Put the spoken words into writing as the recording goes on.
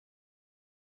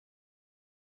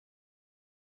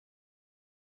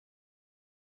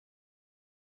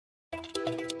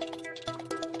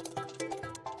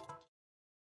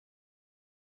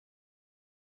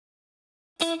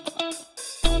So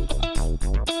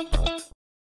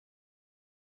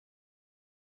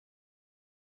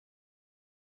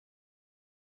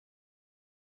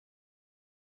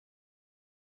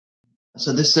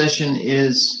this session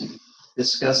is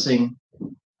discussing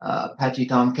Apache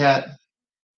Tomcat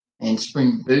and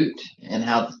Spring Boot and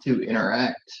how the two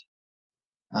interact.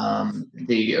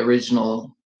 The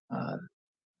original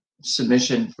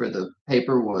submission for the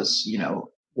paper was,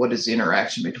 what is the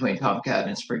interaction between Tomcat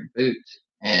and Spring Boot?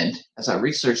 And as I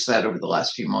researched that over the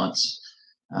last few months,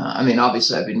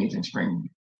 obviously I've been using Spring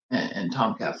and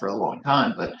Tomcat for a long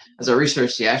time, but as I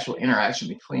researched the actual interaction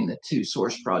between the two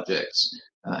source projects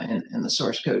and the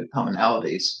source code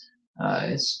commonalities,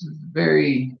 it's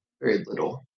very, very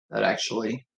little that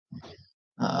actually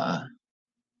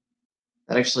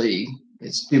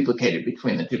is duplicated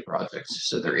between the two projects.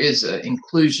 So there is an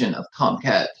inclusion of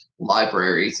Tomcat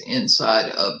libraries inside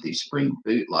of the Spring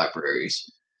Boot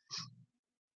libraries.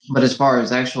 But as far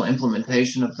as actual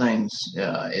implementation of things,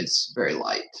 it's very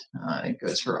light. It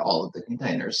goes for all of the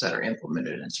containers that are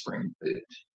implemented in Spring Boot.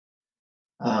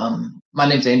 My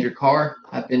name's Andrew Carr.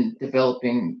 I've been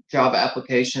developing Java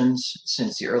applications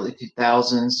since the early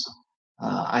 2000s.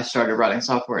 I started writing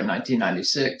software in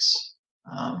 1996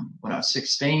 when I was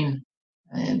 16,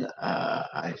 and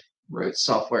I wrote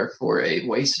software for a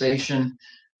way station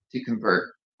to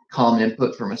convert column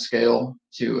input from a scale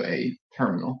to a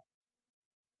terminal.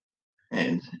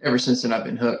 And ever since then, I've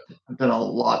been hooked. I've done a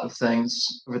lot of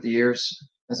things over the years,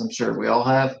 as I'm sure we all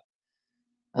have.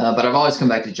 But I've always come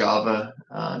back to Java.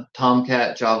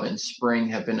 Tomcat, Java, and Spring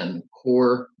have been in the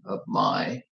core of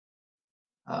my,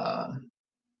 my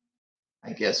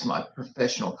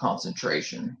professional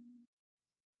concentration.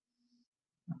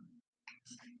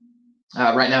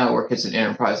 Right now, I work as an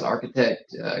enterprise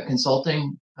architect,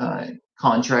 consulting,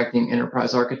 contracting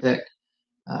enterprise architect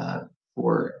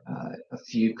for a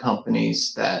few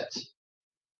companies that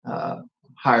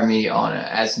hire me on an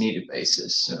as-needed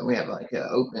basis. So we have like an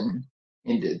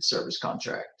open-ended service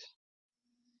contract.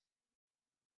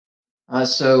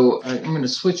 So I'm going to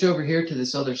switch over here to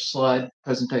this other slide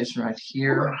presentation right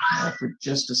here for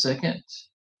just a second.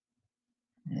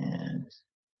 And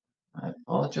I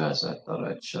apologize. I thought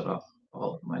I'd shut off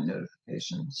all of my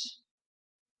notifications.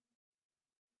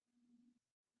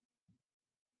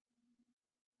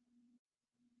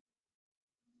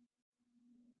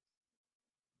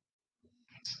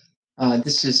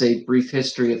 This is a brief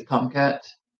history of Tomcat.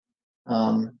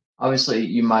 Obviously,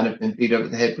 you might have been beat over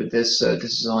the head with this.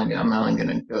 This is I'm only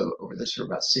going to go over this for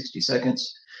about 60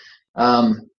 seconds,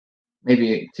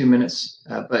 maybe 2 minutes.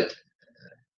 But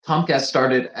Tomcat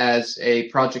started as a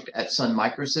project at Sun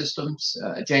Microsystems.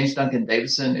 James Duncan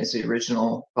Davidson is the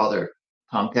original father of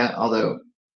Tomcat, although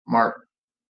Mark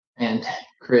and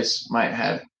Chris might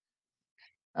have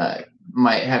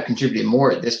contributed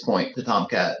more at this point to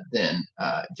Tomcat than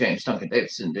James Duncan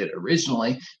Davidson did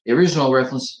originally. The original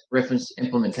reference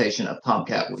implementation of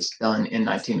Tomcat was done in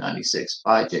 1996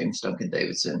 by James Duncan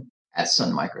Davidson at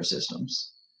Sun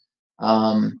Microsystems.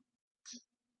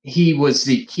 He was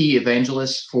the key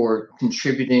evangelist for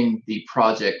contributing the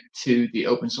project to the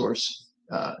open source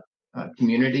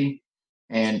community,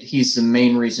 and he's the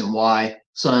main reason why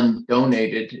Sun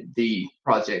donated the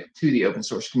project to the open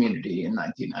source community in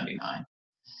 1999.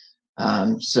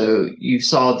 So you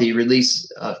saw the release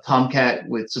of Tomcat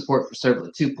with support for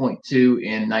Servlet 2.2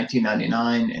 in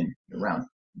 1999 and around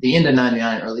the end of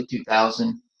 99, early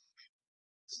 2000,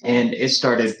 and it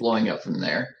started blowing up from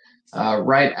there.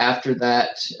 Right after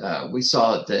that, we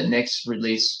saw the next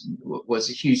release was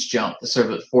a huge jump, the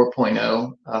Servlet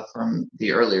 4.0 from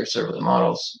the earlier Servlet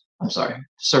models. I'm sorry,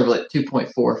 Servlet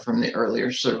 2.4 from the earlier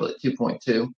Servlet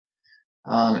 2.2.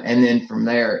 And then from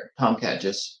there, Tomcat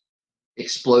just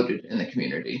exploded in the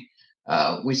community.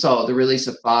 We saw the release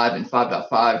of 5 and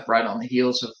 5.5 right on the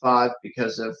heels of 5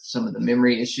 because of some of the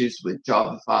memory issues with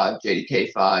Java 5,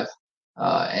 JDK 5,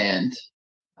 and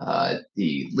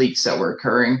the leaks that were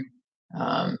occurring.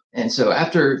 And so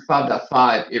after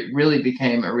 5.5, it really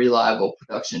became a reliable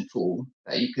production tool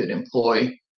that you could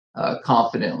employ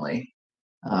confidently.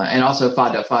 And also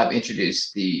 5.5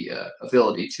 introduced the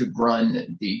ability to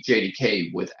run the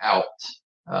JDK without,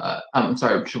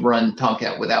 to run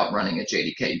Tomcat without running a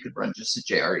JDK. You could run just a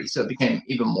JRE, so it became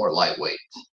even more lightweight.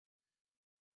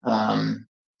 And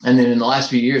then in the last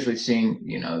few years, we've seen,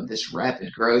 this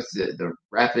rapid growth, the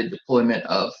rapid deployment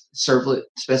of Servlet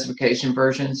specification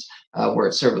versions. We're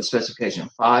at Servlet specification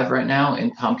 5 right now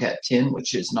in Tomcat 10,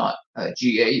 which is not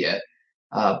GA yet.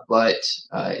 But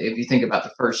if you think about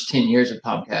the first 10 years of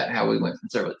Tomcat, how we went from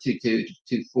Servlet 2.2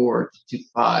 to 2.4 to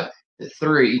 2.5 to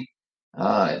 3,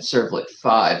 Servlet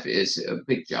 5 is a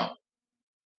big jump.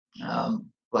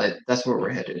 But that's where we're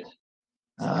headed.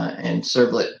 And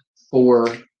Servlet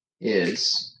 4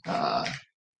 is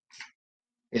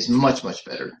much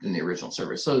better than the original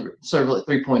server. So Servlet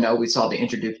 3.0, we saw the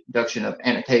introduction of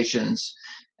annotations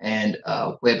and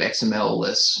web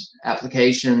XML-less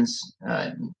applications,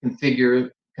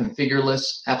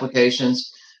 configureless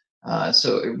applications.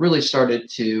 So it really started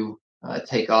to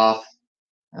take off,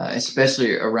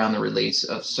 especially around the release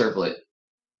of Servlet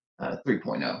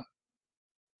 3.0.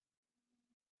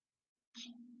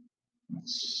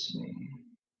 Let's see.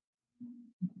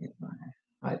 If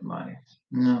I hide my,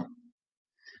 no.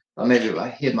 Well, maybe if I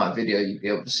hid my video, you'd be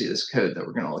able to see this code that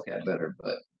we're going to look at better,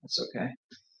 but that's okay.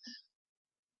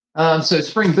 So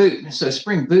Spring Boot. So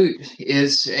Spring Boot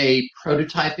is a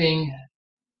prototyping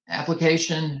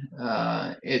application.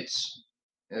 It's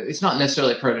not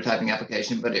necessarily a prototyping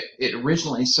application, but it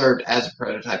originally served as a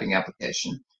prototyping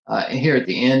application. And here at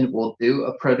the end, we'll do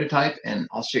a prototype, and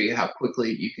I'll show you how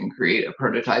quickly you can create a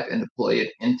prototype and deploy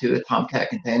it into a Tomcat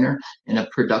container in a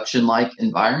production-like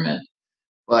environment.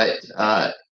 But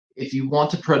if you want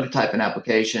to prototype an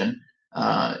application,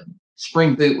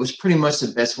 Spring Boot was pretty much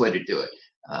the best way to do it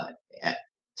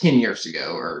 10 years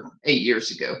ago or 8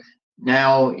 years ago.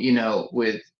 Now, you know,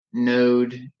 with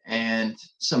Node and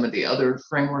some of the other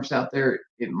frameworks out there,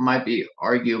 it might be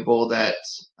arguable that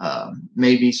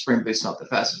maybe Spring Boot's not the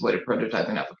fastest way to prototype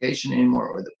an application anymore,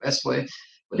 or the best way.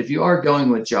 But if you are going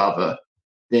with Java,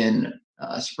 then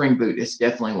Spring Boot is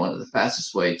definitely one of the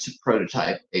fastest ways to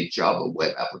prototype a Java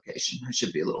web application. I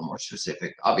should be a little more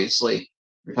specific. Obviously,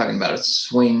 we're talking about a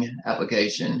Swing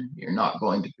application. You're not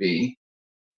going to be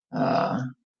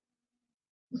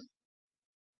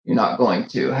you're not going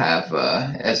to have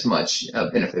as much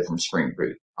benefit from Spring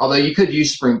Boot. Although you could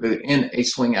use Spring Boot in a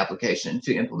Swing application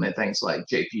to implement things like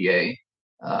JPA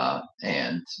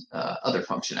and other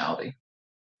functionality.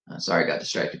 Sorry, I got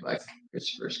distracted by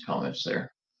Christopher's comments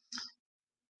there.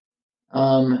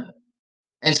 And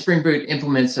Spring Boot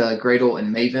implements Gradle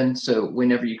and Maven. So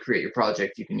whenever you create your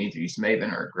project, you can either use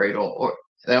Maven or Gradle, or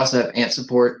they also have Ant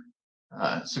support,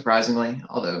 surprisingly,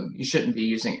 although you shouldn't be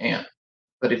using Ant.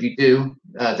 But if you do,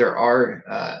 there are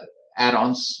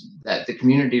add-ons that the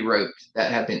community wrote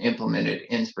that have been implemented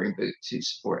in Spring Boot to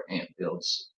support Ant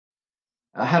builds.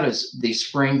 How does the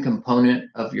Spring component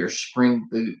of your Spring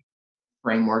Boot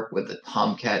framework with the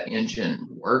Tomcat engine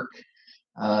work?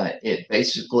 It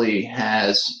basically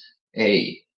has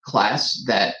a class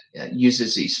that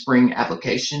uses the Spring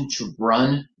application to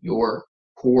run your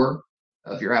core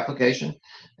of your application.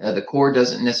 The core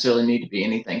doesn't necessarily need to be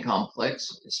anything complex,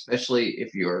 especially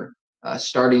if you're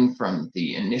starting from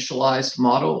the initialized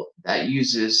model that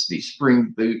uses the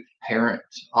Spring Boot parent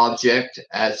object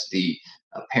as the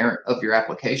parent of your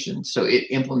application. So it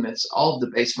implements all of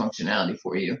the base functionality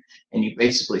for you, and you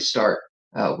basically start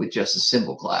with just a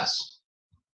simple class.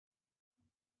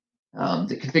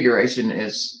 The configuration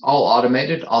is all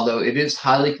automated, although it is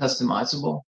highly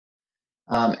customizable,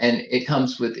 and it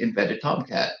comes with embedded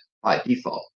Tomcat by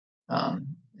default.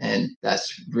 And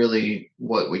that's really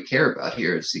what we care about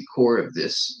here. Is the core of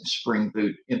this Spring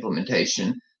Boot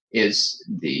implementation is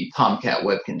the Tomcat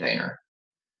web container.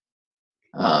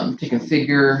 To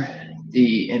configure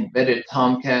the embedded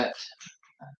Tomcat,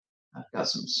 I've got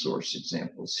some source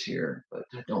examples here, but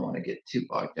I don't want to get too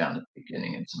bogged down at the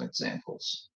beginning in some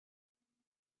examples.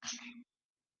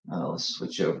 Let's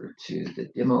switch over to the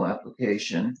demo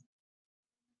application.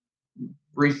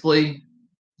 Briefly,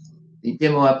 the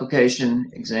demo application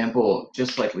example,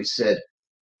 just like we said,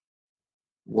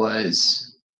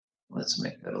 was, let's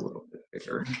make that a little bit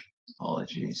bigger.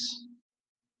 Apologies.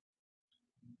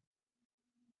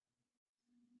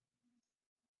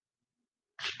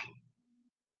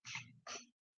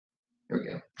 Here we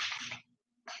go.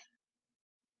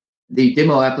 The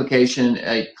demo application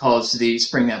calls the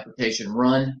Spring application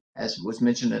run, as was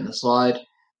mentioned in the slide,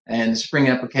 and the Spring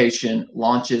application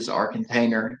launches our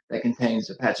container that contains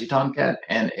Apache Tomcat,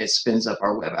 and it spins up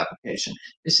our web application.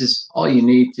 This is all you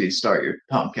need to start your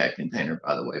Tomcat container,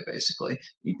 by the way, basically.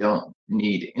 You don't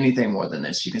need anything more than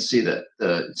this. You can see that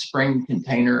the Spring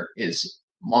container is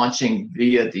launching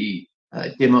via the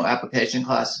demo application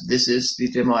class. This is the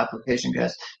demo application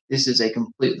class. This is a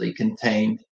completely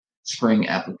contained Spring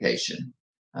application.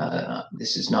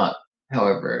 This is not,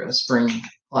 however, a Spring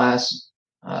class,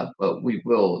 but we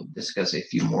will discuss a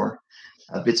few more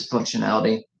bits of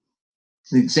functionality.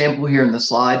 The example here in the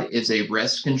slide is a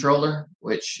REST controller,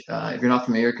 which, if you're not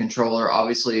familiar, controller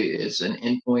obviously is an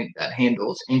endpoint that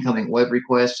handles incoming web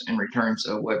requests and returns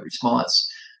a web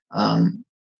response.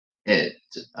 It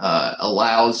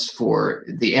allows for,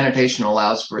 the annotation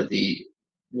allows for the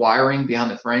wiring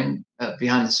behind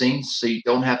the scenes, so you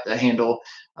don't have to handle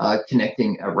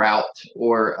connecting a route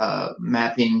or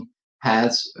mapping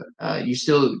paths. You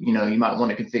still, you might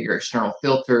want to configure external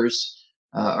filters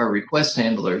or request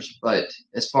handlers, but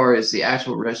as far as the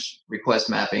actual request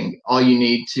mapping, all you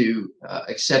need to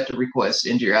accept a request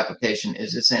into your application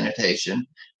is its annotation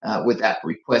with that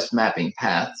request mapping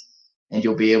path, and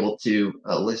you'll be able to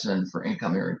listen for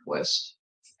incoming requests.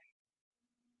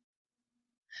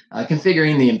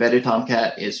 Configuring the embedded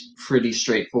Tomcat is pretty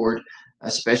straightforward,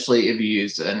 especially if you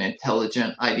use an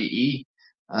intelligent IDE.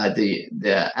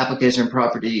 The application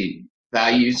property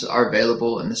values are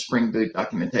available in the Spring Boot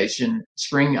documentation.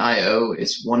 Spring.io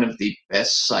is one of the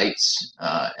best sites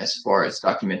as far as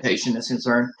documentation is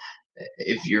concerned.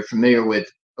 If you're familiar with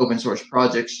open source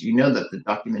projects, you know that the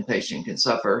documentation can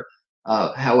suffer.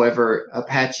 However,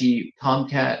 Apache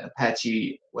Tomcat,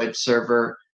 Apache Web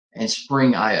Server, and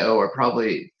Spring.io are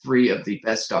probably three of the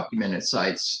best documented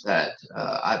sites that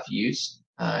I've used.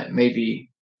 Maybe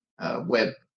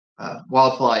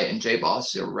Wildfly and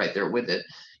JBoss are right there with it.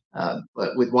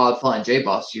 But with Wildfly and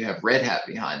JBoss, you have Red Hat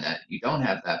behind that. You don't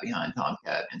have that behind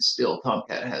Tomcat, and still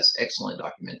Tomcat has excellent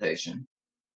documentation.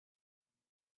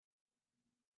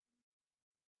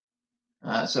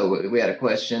 So we had a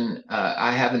question.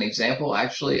 I have an example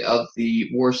actually of the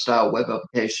war style web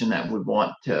application that we're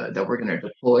going to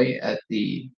deploy at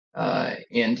the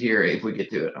end here. If we get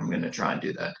to it, I'm going to try and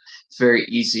do that. It's very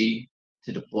easy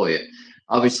to deploy it.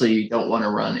 Obviously, you don't want to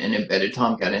run an embedded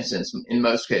Tomcat instance in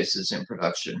most cases in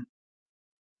production.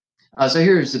 So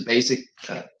here's the basic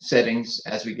settings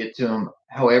as we get to them.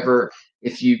 However,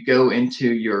 if you go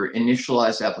into your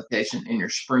initialized application in your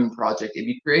Spring project, if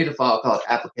you create a file called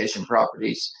application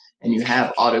properties and you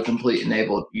have autocomplete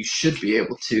enabled, you should be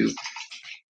able to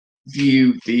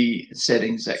view the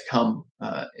settings that come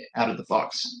out of the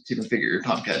box to configure your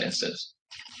Tomcat instance.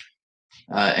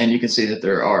 And you can see that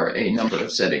there are a number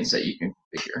of settings that you can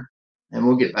configure. And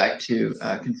we'll get back to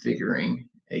configuring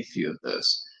a few of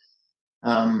those.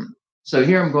 So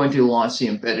here I'm going to launch the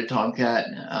embedded Tomcat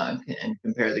and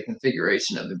compare the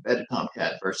configuration of embedded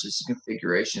Tomcat versus the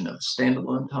configuration of a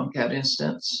standalone Tomcat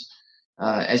instance.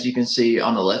 As you can see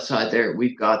on the left side there,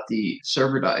 we've got the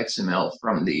server.xml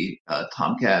from the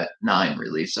Tomcat 9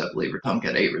 release, I believe, or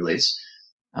Tomcat 8 release.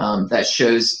 That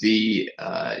shows the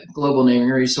global naming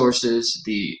resources,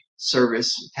 the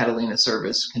service, Catalina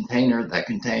service container that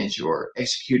contains your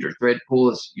executor thread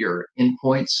pools, your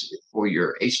endpoints for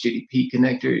your HTTP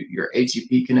connector, your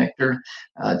AGP connector,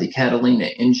 the Catalina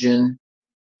engine,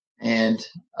 and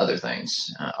other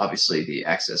things. Obviously, the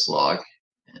access log.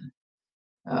 And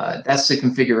that's the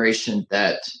configuration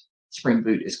that Spring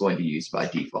Boot is going to use by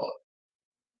default.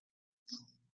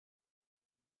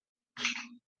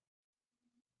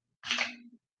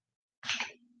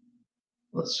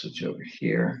 Let's switch over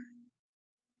here.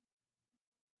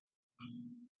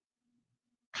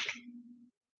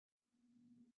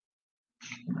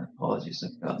 My apologies,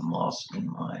 I've gotten lost in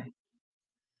my.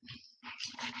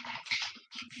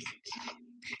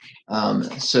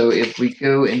 So if we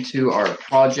go into our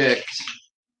project,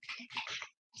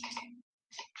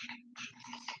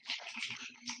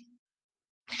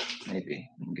 maybe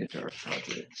we can get to our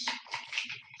projects.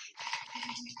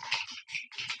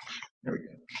 There we go.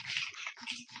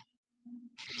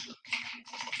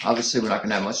 Obviously, we're not going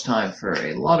to have much time for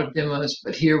a lot of demos,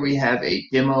 but here we have a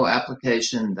demo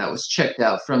application that was checked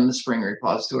out from the Spring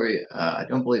repository. I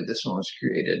don't believe this one was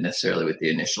created necessarily with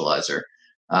the initializer,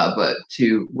 but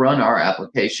to run our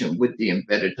application with the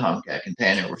embedded Tomcat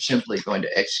container, we're simply going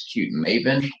to execute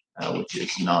Maven, which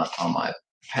is not on my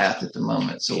path at the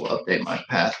moment. So we'll update my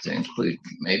path to include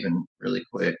Maven really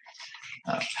quick.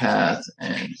 Path,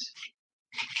 and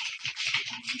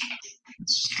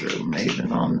let's throw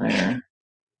Maven on there.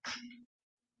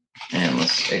 And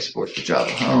let's export to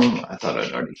Java home. I thought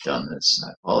I'd already done this.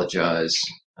 I apologize.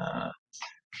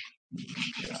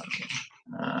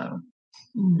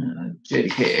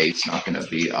 JDK 8 is not going to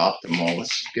be optimal.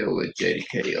 Let's go with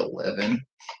JDK 11.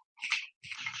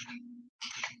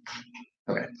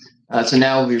 Okay. So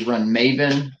now we run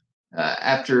Maven.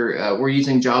 After we're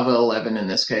using Java 11 in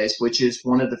this case, which is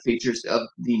one of the features of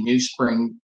the new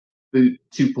Spring Boot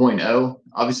 2.0.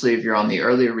 Obviously, if you're on the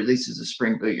earlier releases of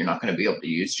Spring Boot, you're not going to be able to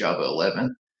use Java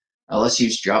 11. Let's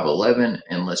use Java 11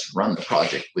 and let's run the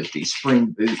project with the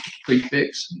Spring Boot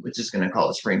prefix, which is going to call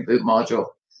the Spring Boot module,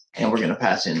 and we're going to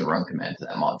pass in the run command to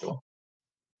that module.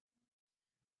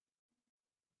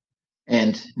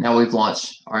 And now we've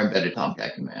launched our embedded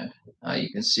Tomcat command. You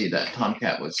can see that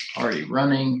Tomcat was already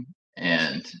running,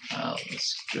 and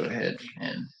let's go ahead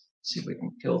and see if we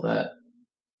can kill that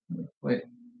real quick.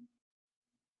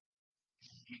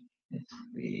 if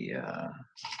we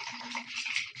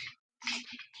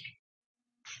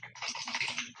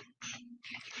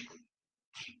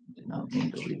did not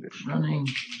mean to leave it running.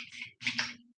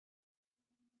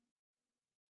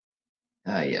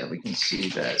 Yeah, we can see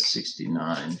that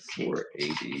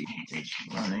 69,480 is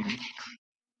running.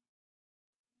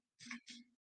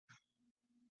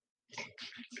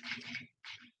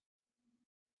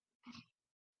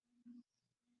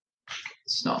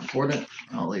 It's not important.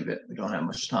 I'll leave it. We don't have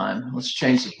much time. Let's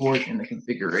change the port in the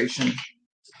configuration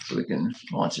so we can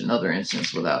launch another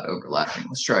instance without overlapping.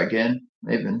 Let's try again.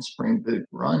 Maven Spring Boot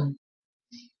run.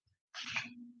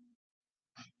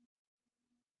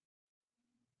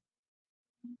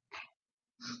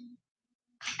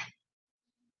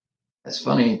 That's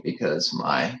funny because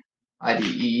my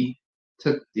IDE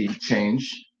took the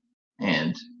change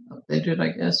and updated, I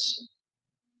guess.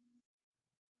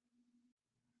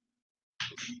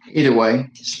 Either way,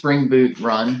 Spring Boot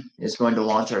run is going to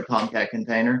launch our Tomcat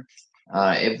container.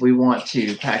 If we want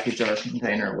to package our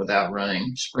container without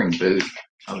running Spring Boot,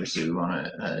 obviously we want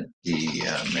to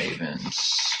maven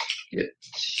skip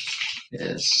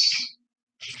this,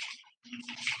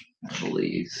 I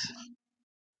believe,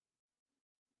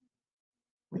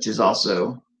 which is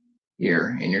also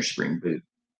here in your Spring Boot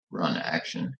run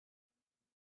action.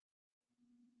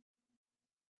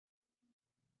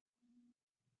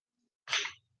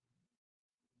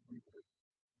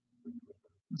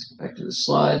 Let's go back to the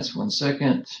slides, 1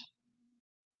 second.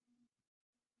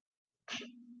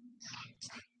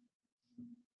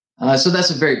 So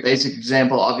that's a very basic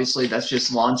example. Obviously, that's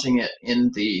just launching it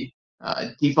in the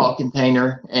default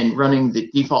container and running the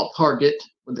default target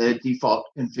with the default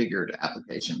configured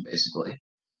application, basically.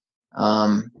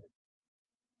 40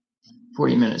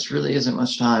 minutes really isn't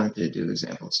much time to do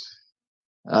examples.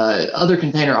 Other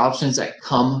container options that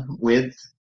come with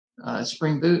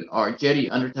Spring Boot are Jetty,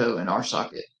 Undertow, and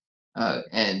RSocket.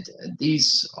 And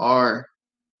these are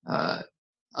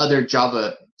other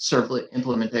Java servlet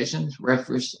implementations,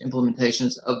 reference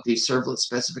implementations of the servlet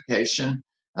specification.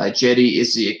 Jetty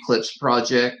is the Eclipse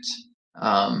project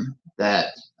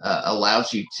that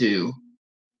allows you to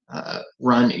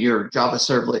run your Java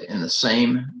servlet in the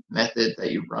same method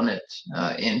that you run it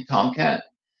in Tomcat.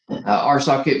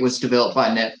 RSocket was developed by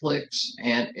Netflix,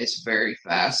 and it's very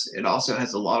fast. It also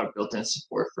has a lot of built-in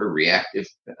support for reactive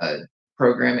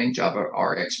programming, Java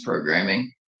RX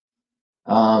programming.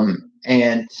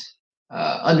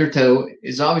 Undertow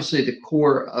is obviously the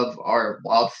core of our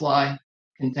Wildfly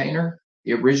container,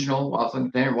 the original Wildfly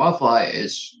container. Wildfly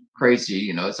is crazy,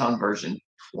 you know, it's on version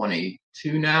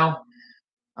 22 now.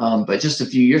 But just a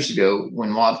few years ago,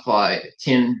 when Wildfly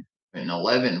 10 and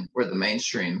 11 were the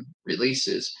mainstream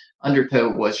releases, Undertow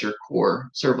was your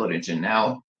core servlet engine.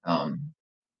 Now, I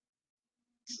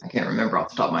can't remember off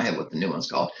the top of my head what the new one's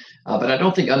called, but I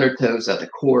don't think Undertow is at the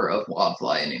core of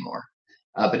Wildfly anymore.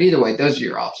 But either way, those are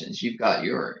your options. You've got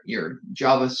your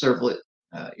Java servlet,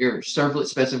 your servlet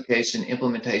specification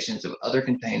implementations of other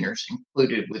containers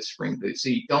included with Spring Boot, so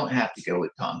you don't have to go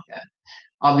with Tomcat.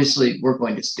 Obviously, we're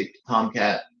going to stick to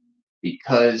Tomcat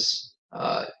because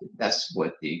that's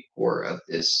what the core of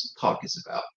this talk is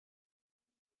about.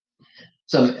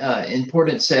 Some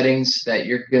important settings that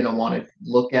you're going to want to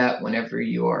look at whenever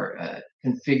you are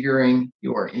configuring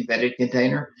your embedded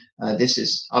container. This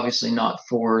is obviously not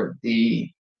for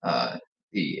the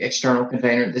external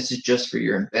container. This is just for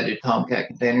your embedded Tomcat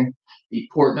container. The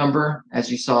port number,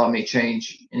 as you saw me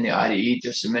change in the IDE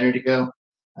just a minute ago,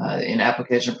 in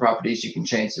application properties, you can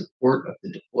change the port of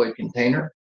the deployed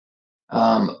container.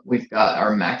 We've got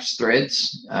our max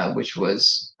threads, which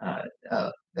was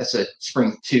that's a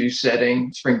Spring 2 setting,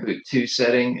 Spring Boot 2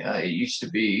 setting. It used to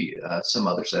be some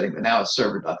other setting, but now it's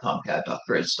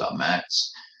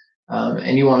server.tomcat.threads.max.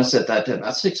 And you want to set that to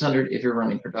about 600 if you're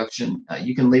running production.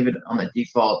 You can leave it on the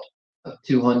default of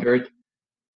 200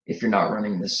 if you're not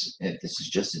running this, if this is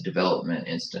just a development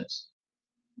instance.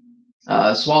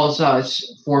 Swallow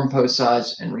size, form post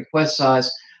size, and request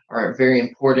size are very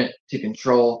important to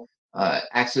control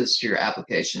access to your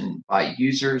application by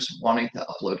users wanting to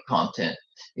upload content.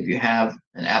 If you have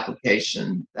an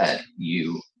application that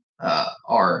you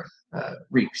are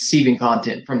receiving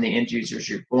content from the end users,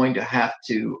 you're going to have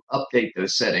to update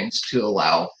those settings to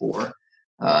allow for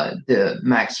the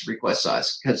max request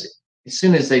size, because as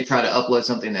soon as they try to upload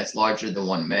something that's larger than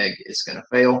 1 meg, it's going to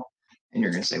fail. And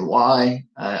you're going to say, why?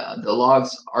 The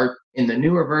logs are in the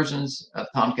newer versions of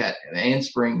Tomcat and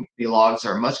Spring. The logs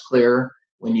are much clearer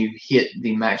when you hit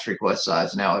the max request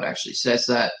size. Now it actually says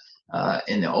that.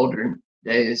 In the older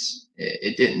days,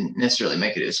 it didn't necessarily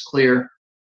make it as clear.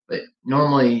 But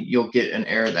normally you'll get an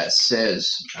error that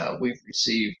says we've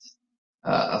received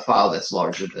a file that's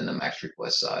larger than the max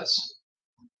request size.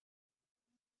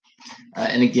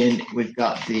 And again, we've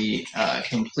got the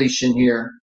completion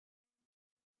here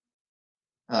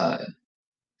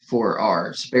for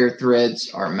our spare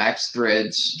threads, our max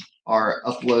threads, our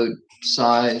upload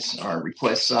size, our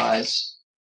request size,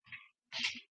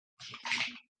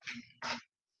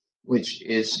 which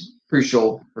is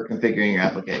crucial for configuring your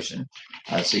application.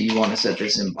 So you want to set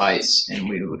this in bytes, and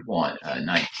we would want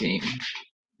 19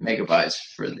 megabytes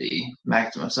for the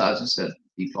maximum size instead of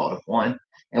the default of 1.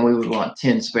 And we would want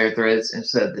 10 spare threads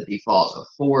instead of the default of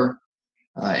 4.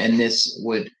 And this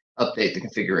would update the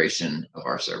configuration of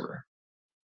our server.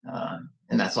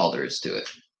 And that's all there is to it.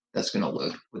 That's going to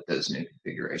look with those new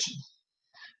configurations.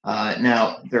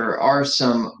 Now, there are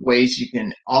some ways you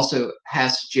can also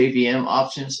pass JVM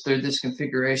options through this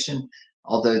configuration,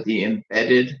 although the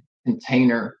embedded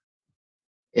container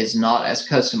is not as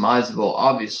customizable,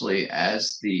 obviously,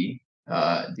 as the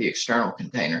external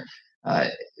container.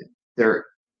 There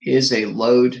is a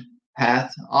load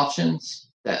path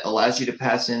options that allows you to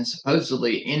pass in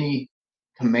supposedly any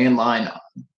command line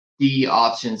D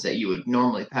options that you would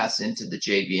normally pass into the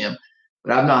JVM,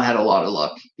 but I've not had a lot of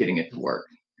luck getting it to work.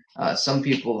 Some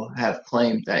people have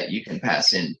claimed that you can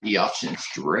pass in D options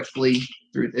directly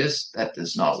through this. That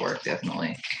does not work,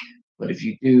 definitely. But if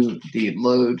you do the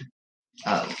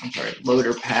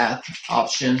loader path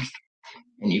option,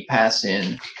 and you pass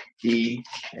in D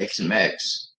XMX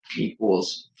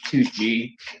equals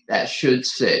 2G, that should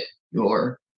set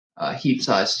your heap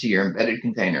size to your embedded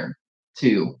container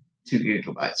to 2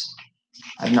 gigabytes.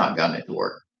 I've not gotten it to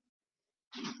work.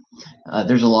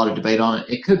 There's a lot of debate on it.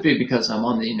 It could be because I'm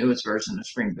on the newest version of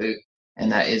Spring Boot,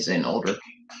 and that is an older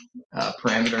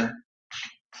parameter.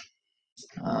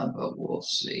 But we'll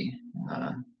see.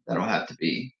 That'll have to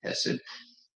be tested.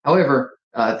 However,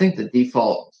 I think the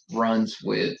default runs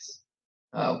with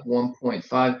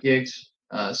 1.5 gigs.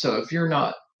 So if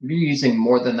you're using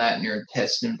more than that in your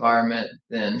test environment,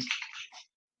 then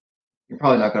you're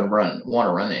probably not going to want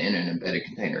to run it in an embedded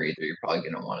container either. You're probably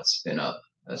going to want to spin up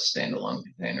a standalone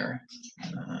container.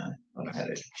 Thought I had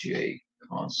a J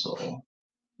console.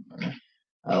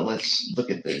 Let's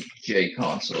look at the J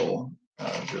console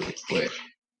really quick.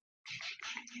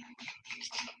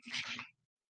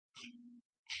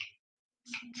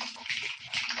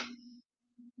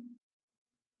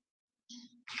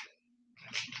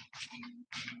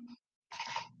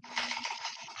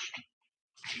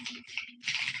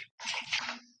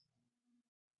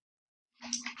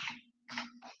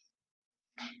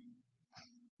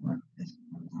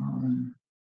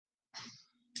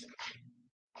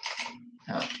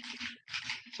 Oh,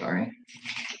 sorry.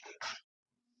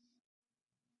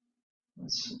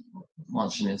 Let's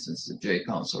launch an instance of J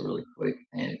console really quick.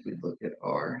 And if we look at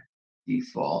our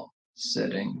default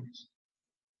settings,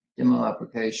 demo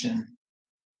application,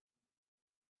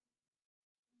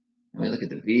 and we look at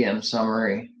the VM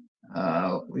summary,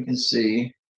 we can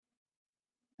see,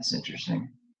 that's interesting.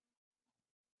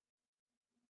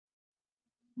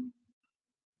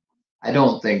 I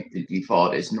don't think the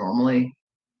default is normally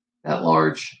that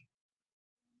large.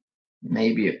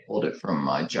 Maybe it pulled it from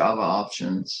my Java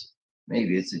options.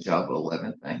 Maybe it's a Java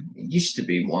 11 thing. It used to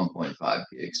be 1.5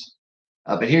 gigs.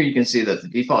 But here you can see that the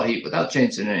default heap, without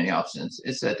changing any options,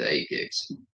 is set to 8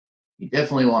 gigs. You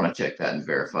definitely want to check that and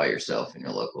verify yourself in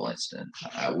your local instance.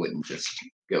 I wouldn't just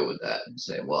go with that and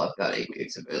say, well, I've got 8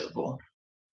 gigs available.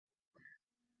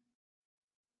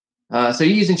 So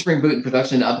you're using Spring Boot in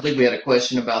production. I believe we had a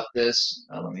question about this.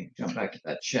 Let me jump back to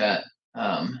that chat.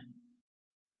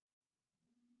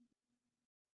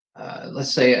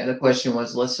 Let's say the question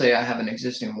was, let's say I have an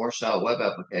existing war-style web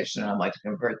application and I'd like to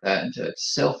convert that into a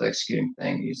self-executing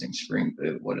thing using Spring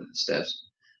Boot. What are the steps?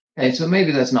 Okay, so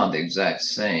maybe that's not the exact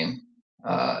same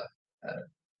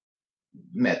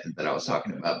method that I was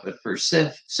talking about, but for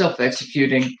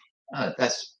self-executing,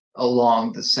 that's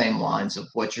along the same lines of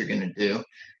what you're going to do.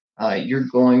 You're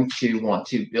going to want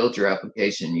to build your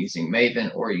application using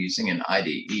Maven or using an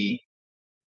IDE.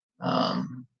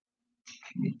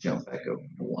 Let me jump back over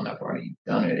to one I've already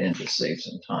done it in to save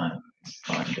some time.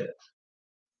 Find it.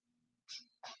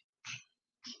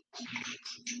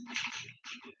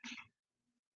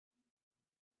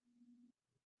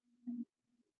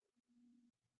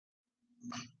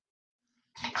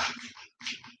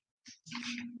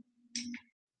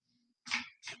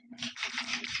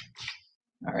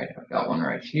 All right, I've got one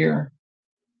right here.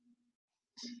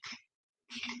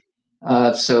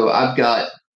 So I've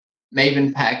got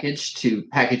Maven package to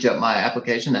package up my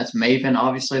application. That's Maven,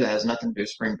 obviously. That has nothing to do with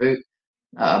Spring Boot.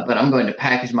 But I'm going to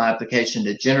package my application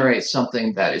to generate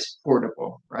something that is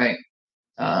portable, right?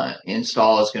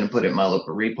 install is going to put it in my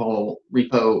local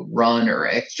repo run, or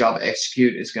Java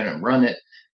execute is going to run it.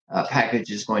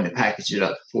 Package is going to package it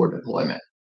up for deployment.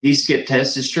 Skip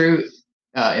test is true,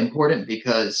 important,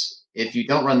 because if you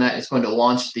don't run that, it's going to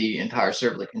launch the entire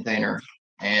servlet container,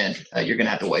 and you're going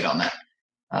to have to wait on that.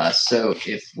 So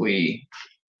if we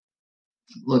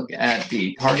look at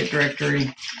the target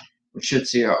directory, we should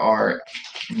see our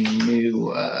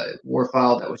new war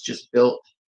file that was just built,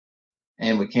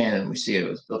 and we see it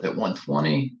was built at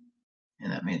 120,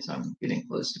 and that means I'm getting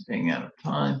close to being out of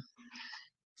time.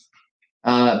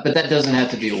 But that doesn't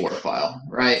have to be a war file,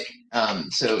 right?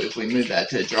 So if we move that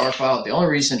to a jar file, the only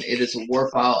reason it is a war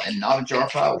file and not a jar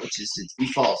file, which is its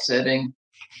default setting,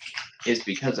 is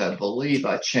because I believe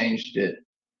I changed it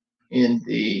in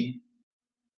the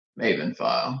Maven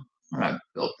file when I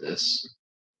built this.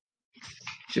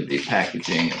 Should be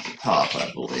packaging at the top, I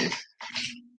believe.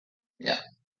 Yeah,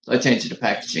 so I changed it to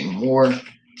packaging more.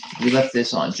 We left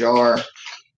this on jar,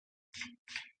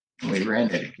 and we ran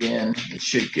it again. It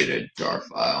should get a jar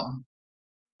file.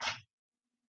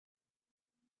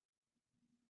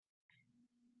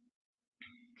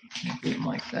 I didn't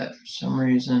like that for some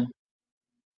reason.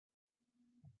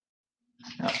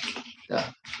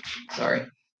 Oh, sorry.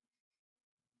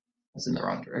 That's in the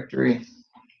wrong directory.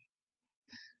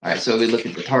 All right, so we look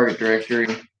at the target directory.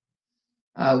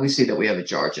 We see that we have a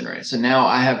jar generated. So now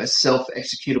I have a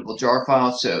self-executable jar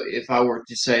file. So if I were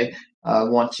to say I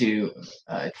want to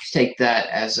take that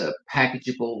as a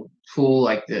packageable tool,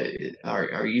 like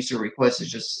our user requested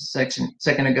just a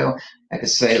second ago, I could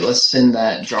say, let's send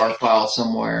that jar file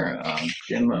somewhere,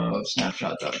 demo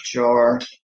snapshot.jar,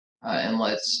 and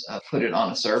let's put it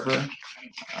on a server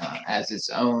as its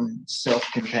own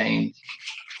self-contained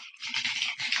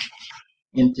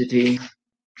entity.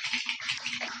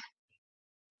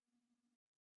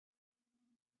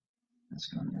 That's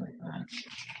going really fast.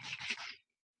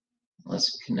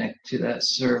 Let's connect to that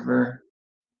server.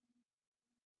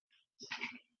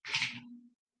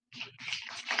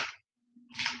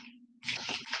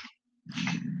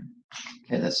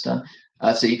 Okay, that's done.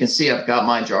 So you can see I've got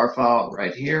my jar file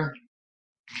right here.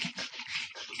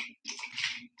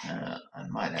 I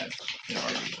might have it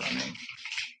already running.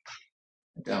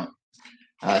 I don't.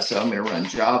 So I'm going to run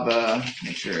Java,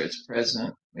 make sure it's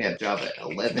present. We have Java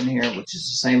 11 here, which is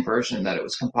the same version that it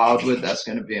was compiled with. That's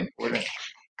going to be important.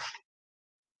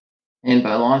 And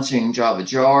by launching Java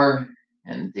jar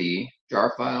and the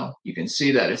jar file, you can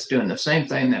see that it's doing the same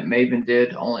thing that Maven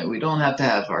did, only we don't have to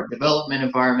have our development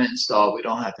environment installed. We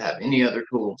don't have to have any other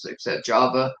tools except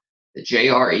Java, the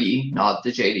JRE, not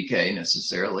the JDK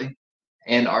necessarily,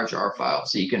 and our jar file.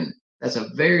 So you can, that's a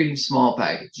very small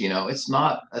package. You know, it's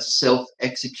not a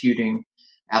self-executing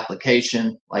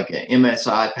application like an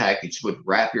MSI package would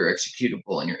wrap your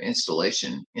executable and your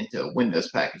installation into a Windows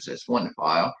package that's one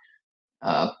file.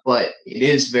 But it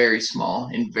is very small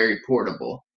and very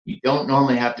portable. You don't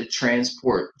normally have to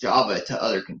transport Java to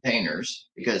other containers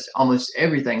because almost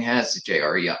everything has the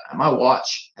JRE on it. My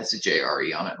watch has a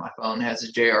JRE on it. My phone has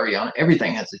a JRE on it.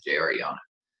 Everything has a JRE on it.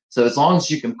 So as long as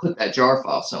you can put that jar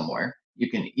file somewhere, you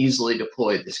can easily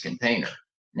deploy this container.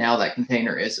 Now that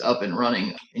container is up and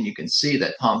running, and you can see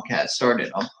that Tomcat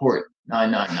started on port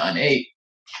 9998.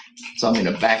 So I'm going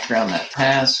to background that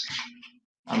task.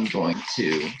 I'm going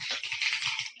to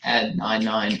add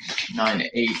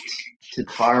 9998 to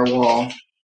the firewall.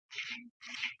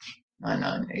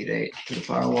 9988 to the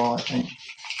firewall, I think.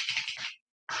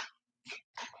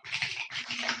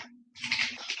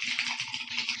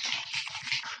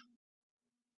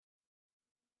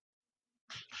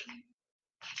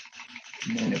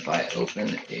 And then if I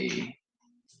open a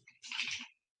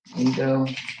window,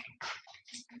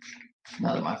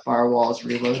 now that my firewall is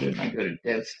reloaded, I go to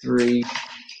dev3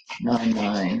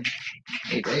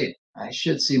 9988. I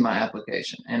should see my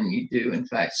application, and you do in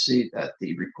fact see that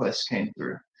the request came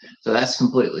through. So that's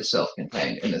completely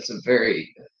self-contained, and it's a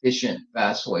very efficient,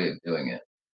 fast way of doing it.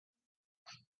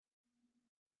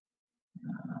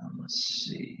 Let's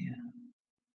see.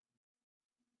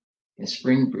 In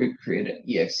Spring Boot, create an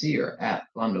exe or app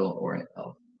bundle or an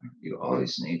elf. You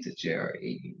always need the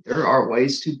JRE. There are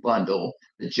ways to bundle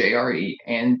the JRE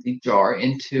and the jar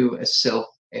into a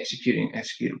self-executing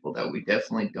executable that we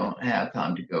definitely don't have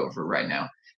time to go over right now.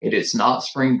 It is not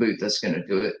Spring Boot that's going to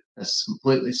do it. That's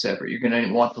completely separate. You're going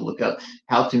to want to look up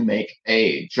how to make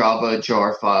a Java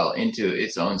jar file into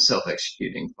its own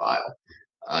self-executing file.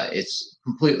 It's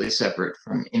completely separate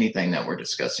from anything that we're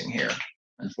discussing here.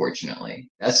 Unfortunately,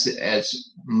 that's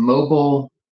as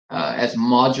mobile, as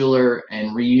modular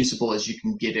and reusable as you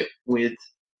can get it with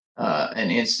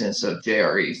an instance of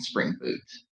JRE Spring Boot.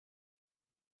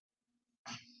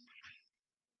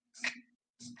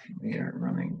 We are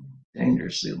running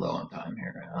dangerously low on time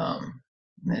here.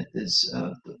 Methods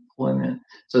of deployment.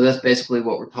 So that's basically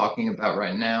what we're talking about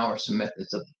right now, are some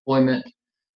methods of deployment.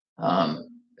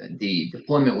 The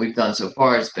deployment we've done so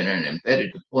far has been an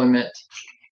embedded deployment.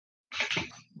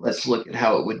 Let's look at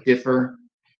how it would differ.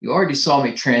 You already saw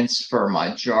me transfer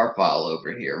my jar file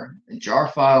over here. A jar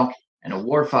file and a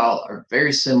war file are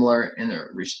very similar in the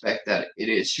respect that it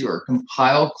is your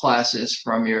compiled classes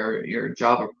from your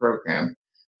Java program,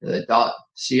 the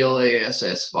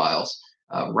 .class files,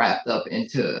 wrapped up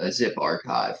into a zip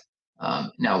archive.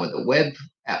 Now with a web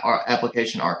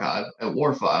application archive, a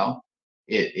war file,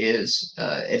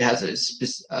 it has a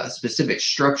specific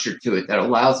structure to it that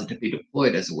allows it to be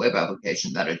deployed as a web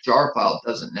application that a jar file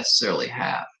doesn't necessarily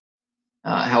have.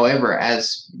 However,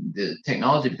 as the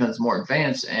technology becomes more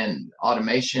advanced and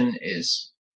automation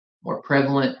is more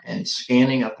prevalent and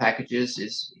scanning of packages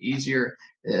is easier,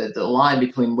 the line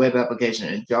between web application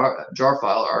and jar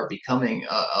file are becoming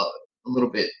a little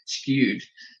bit skewed,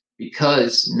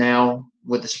 because now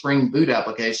with the Spring Boot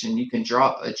application, you can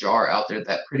drop a jar out there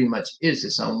that pretty much is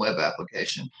its own web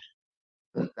application.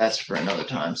 But that's for another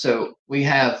time. So we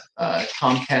have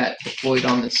Tomcat deployed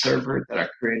on this server that I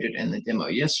created in the demo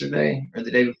yesterday, or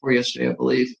the day before yesterday, I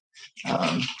believe.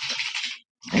 And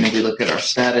if we look at our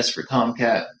status for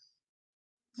Tomcat,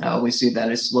 we see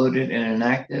that it's loaded and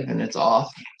inactive and it's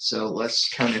off. So let's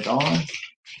turn it on.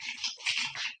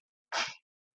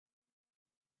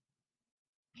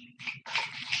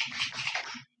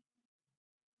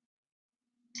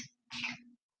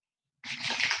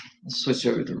 Let's switch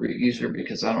over to root user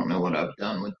because I don't know what I've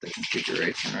done with the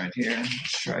configuration right here.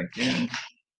 Let's try again.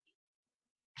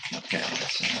 Okay,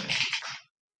 that's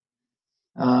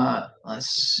all right. Let's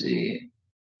see.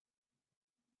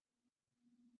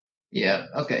 Yeah,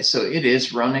 okay, so it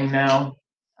is running now.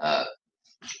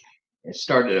 It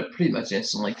started up pretty much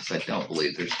instantly because I don't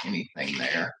believe there's anything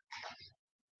there.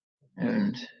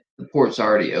 And the port's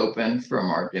already open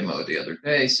from our demo the other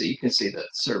day, so you can see that the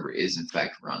server is in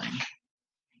fact running.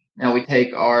 Now we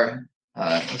take our,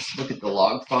 let's look at the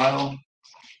log file.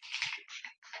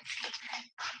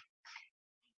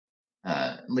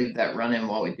 Leave that running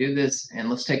while we do this, and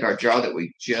let's take our jar that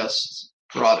we just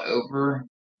brought over,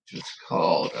 which is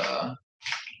called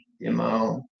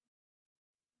demo.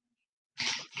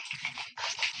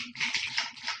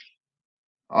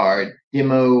 Our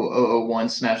demo 001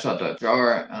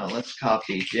 snapshot.jar. Let's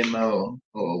copy demo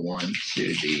 001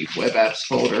 to the web apps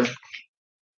folder.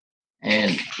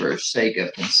 And for sake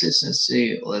of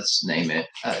consistency, let's name it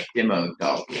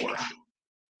demo.war.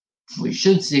 We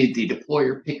should see the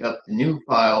deployer pick up the new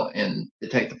file and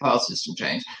detect the file system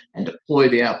change and deploy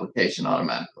the application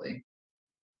automatically.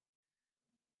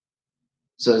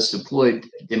 So it's deployed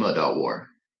demo.war.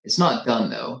 It's not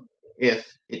done though.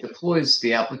 If it deploys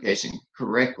the application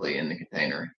correctly in the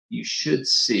container, you should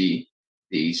see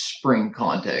the Spring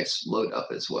context load up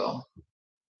as well.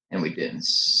 And we didn't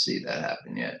see that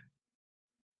happen yet.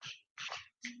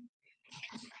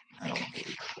 I don't believe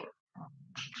it worked.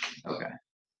 Okay.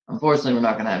 Unfortunately, we're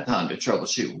not going to have time to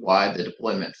troubleshoot why the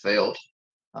deployment failed.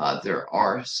 There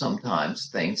are sometimes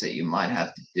things that you might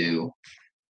have to do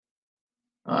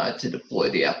to deploy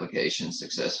the application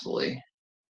successfully.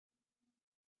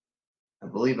 I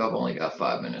believe I've only got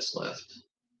 5 minutes left.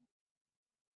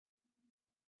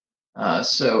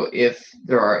 So if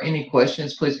there are any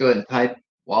questions, please go ahead and type.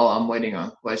 While I'm waiting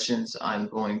on questions, I'm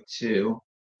going to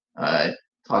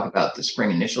talk about the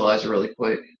Spring Initializer really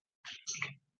quick.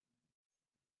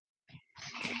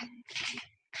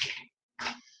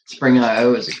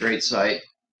 Spring.io is a great site,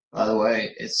 by the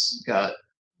way. It's got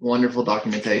wonderful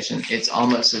documentation. It's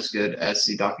almost as good as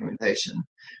the documentation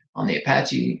on the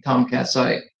Apache Tomcat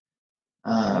site,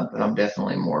 but I'm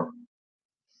definitely more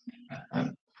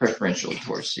preferential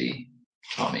towards the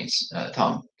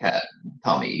Tomcat,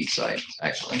 Tommy site,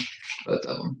 actually, both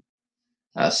of them.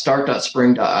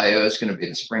 Start.spring.io is going to be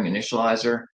the Spring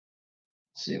Initializer.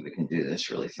 Let's see if we can do this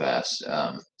really fast.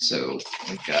 So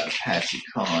we've got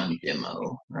ApacheCon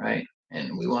demo, right?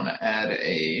 And we want to add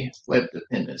a web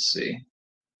dependency.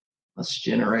 Let's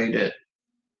generate it.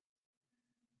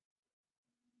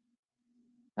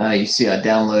 You see I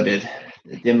downloaded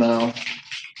the demo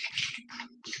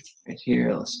right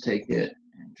here. Let's take it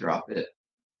and drop it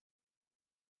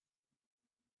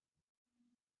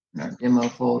in our demo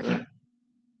folder.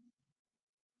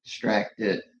 Extract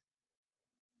it.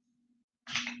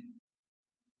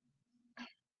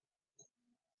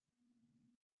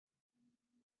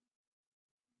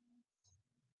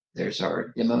 There's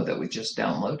our demo that we just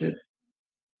downloaded.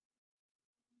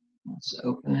 Let's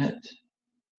open it.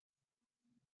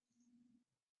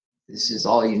 This is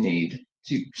all you need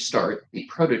to start the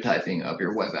prototyping of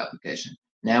your web application.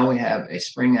 Now we have a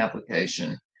Spring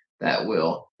application that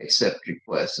will accept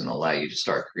requests and allow you to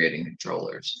start creating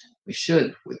controllers. We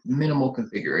should, with minimal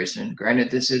configuration. Granted,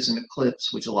 this is an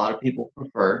Eclipse, which a lot of people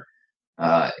prefer.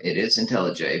 It is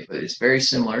IntelliJ, but it's very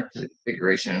similar to the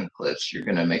configuration in Eclipse. You're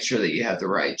going to make sure that you have the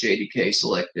right JDK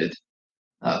selected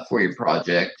for your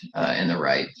project and the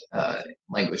right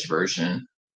language version,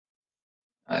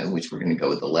 which we're going to go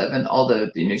with 11.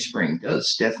 Although the new Spring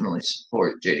does definitely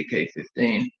support JDK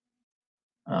 15,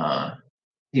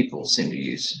 people seem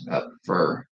to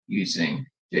prefer using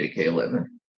JDK 11,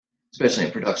 especially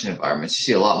in production environments. You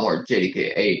see a lot more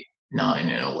JDK 8, 9,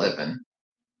 and 11.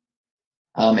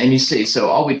 And you see, so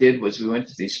all we did was we went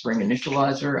to the Spring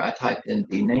initializer. I typed in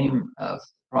the name of the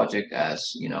project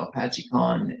as,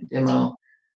 ApacheCon demo,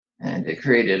 and it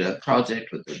created a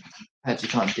project with the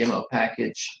ApacheCon demo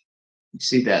package. You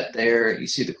see that there. You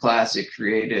see the class it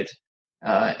created,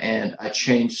 and I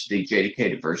changed the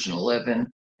JDK to version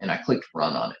 11, and I clicked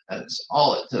run on it. That's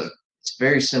all it took. It's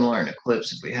very similar in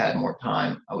Eclipse. If we had more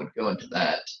time, I would go into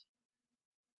that,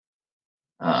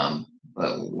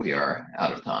 but we are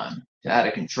out of time. To add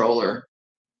a controller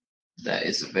that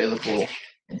is available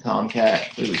in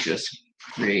Tomcat, we would just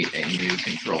create a new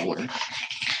controller,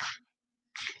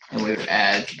 and we would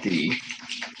add the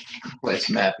request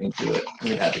mapping to it.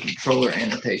 We would add the controller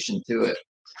annotation to it,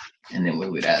 and then we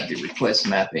would add the request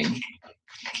mapping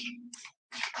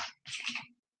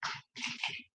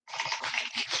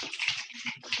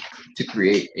to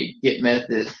create a get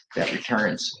method that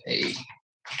returns a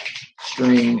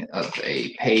string of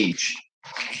a page.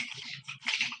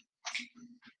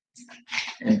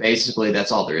 And basically,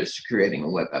 that's all there is to creating a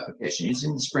web application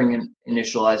using the Spring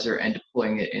initializer and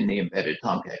deploying it in the embedded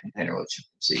Tomcat container, which you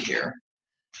can see here.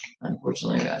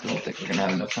 Unfortunately, I don't think we're going to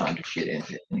have enough time to get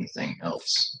into anything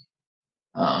else.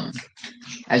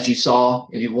 As you saw,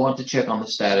 if you want to check on the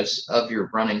status of your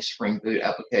running Spring Boot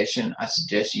application, I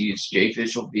suggest you use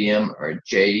JVisualVM or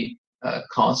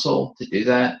JConsole to do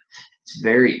that. It's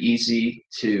very easy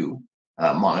to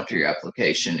monitor your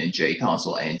application in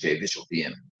JConsole and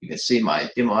JVisualVM. You can see my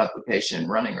demo application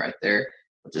running right there.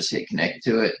 I'll just hit connect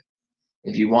to it.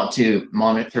 If you want to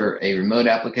monitor a remote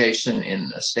application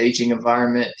in a staging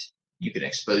environment, you can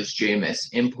expose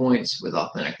JMS endpoints with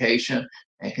authentication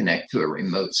and connect to a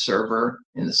remote server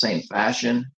in the same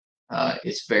fashion.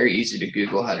 It's very easy to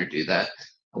Google how to do that.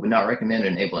 I would not recommend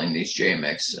enabling these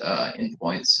JMX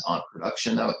endpoints on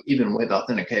production, though. Even with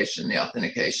authentication, the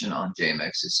authentication on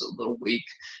JMX is a little weak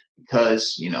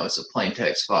because, it's a plain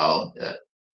text file.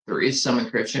 There is some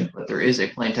encryption, but there is a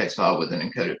plain text file with an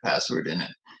encoded password in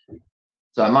it.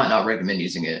 So I might not recommend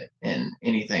using it in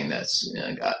anything that's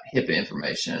got HIPAA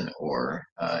information or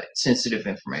sensitive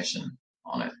information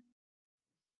on it.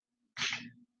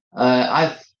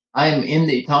 I'm in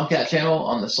the Tomcat channel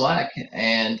on the Slack,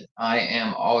 and I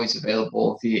am always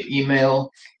available via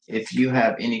email. If you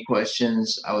have any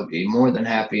questions, I would be more than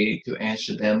happy to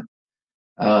answer them.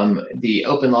 The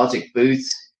OpenLogic booth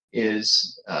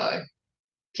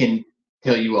can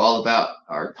tell you all about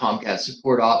our Tomcat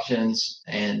support options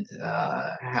and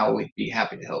how we'd be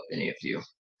happy to help any of you.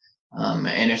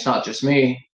 And it's not just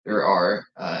me. There are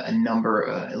a number,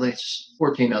 at least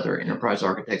 14 other enterprise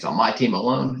architects on my team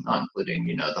alone, not including,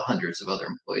 the hundreds of other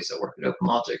employees that work at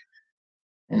OpenLogic.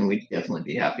 And we'd definitely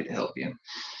be happy to help you.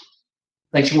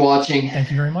 Thanks for watching.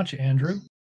 Thank you very much, Andrew.